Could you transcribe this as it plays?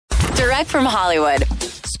Direct from Hollywood.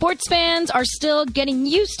 Sports fans are still getting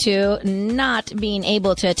used to not being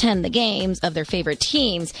able to attend the games of their favorite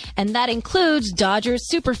teams, and that includes Dodgers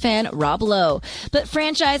superfan Rob Lowe. But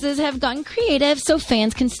franchises have gotten creative so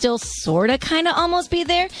fans can still sorta kinda almost be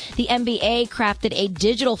there. The NBA crafted a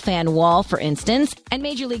digital fan wall, for instance, and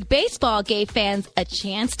Major League Baseball gave fans a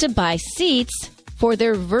chance to buy seats for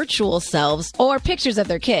their virtual selves or pictures of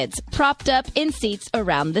their kids propped up in seats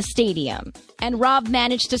around the stadium. And Rob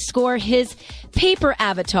managed to score his paper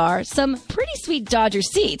avatar some pretty sweet Dodger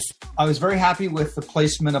seats. I was very happy with the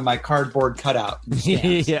placement of my cardboard cutout in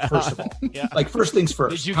the stands, first of all. Yeah. Like, first things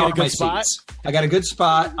first. Did you get a good spot? Seats. I got a good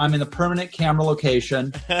spot. I'm in the permanent camera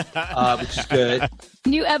location, which is good.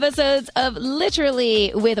 New episodes of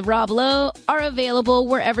Literally with Rob Lowe are available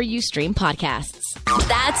wherever you stream podcasts.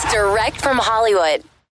 That's Direct from Hollywood.